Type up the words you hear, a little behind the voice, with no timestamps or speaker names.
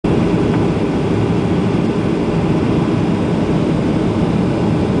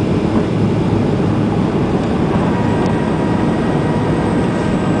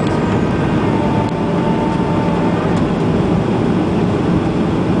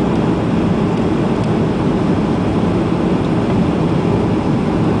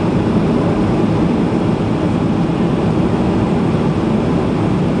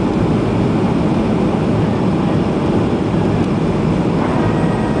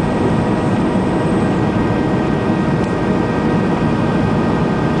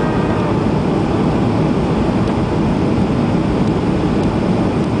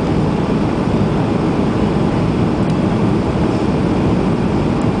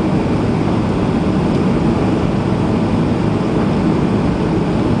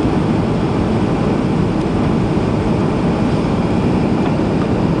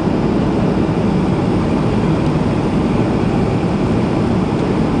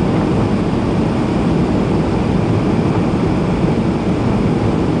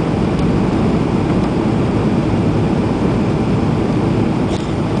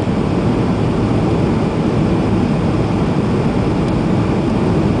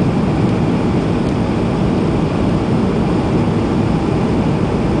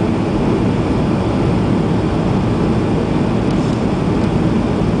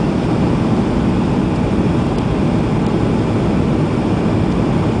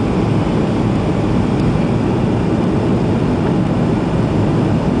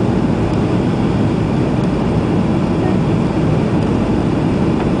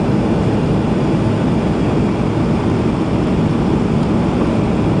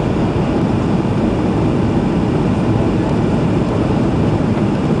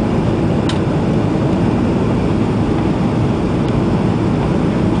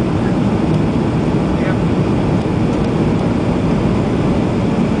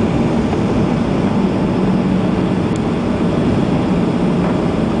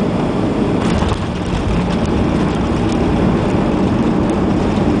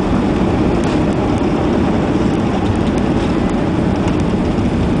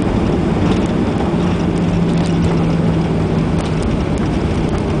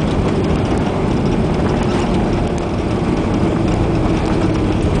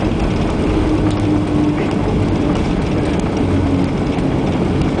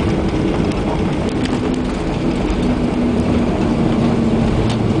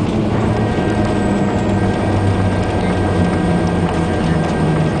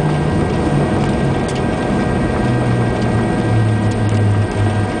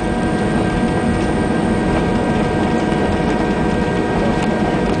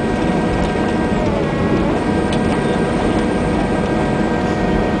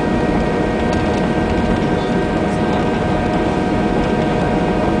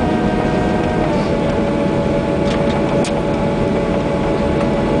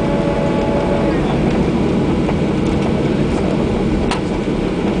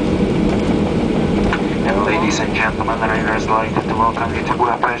welcome you to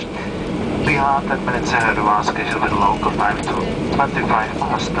Budapest. We are 10 minutes ahead of our schedule with local time to 25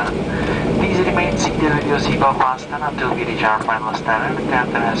 past 10. Please remain seated with your seatbelt fastened until we reach our final stand and the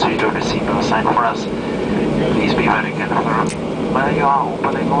captain has restored the seatbelt sign for us. Please be very careful. Whether you are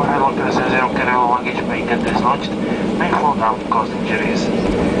opening or having zero carry-on luggage may get dislodged, may fall down and cause injuries.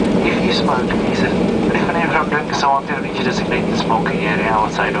 If you smoke, please refrain from drinking so until you reach the designated smoking area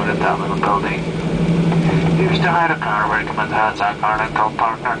outside of the terminal building. If you wish to hire a car, we recommend to have a car rental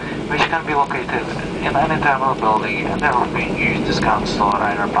partner, which can be located in any terminal building and there have been used discounts to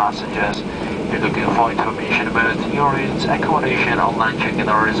Ryanair passengers. If you're looking for information about your routes, accommodation, online check-in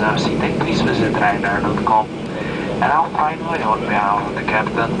or reserve seating, please visit Ryanair.com. And now finally, on behalf of the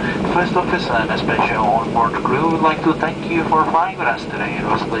captain, first officer and especially on-board crew, would like to thank you for flying with us today. It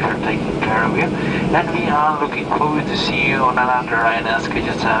was a pleasure taking care of you, and we are looking forward to see you on another Ryanair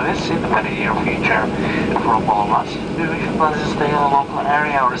scheduled service in the very near future. From all of us, we wish you a pleasant stay in the local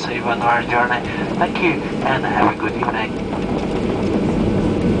area or a safe and journey. Thank you, and have a good evening.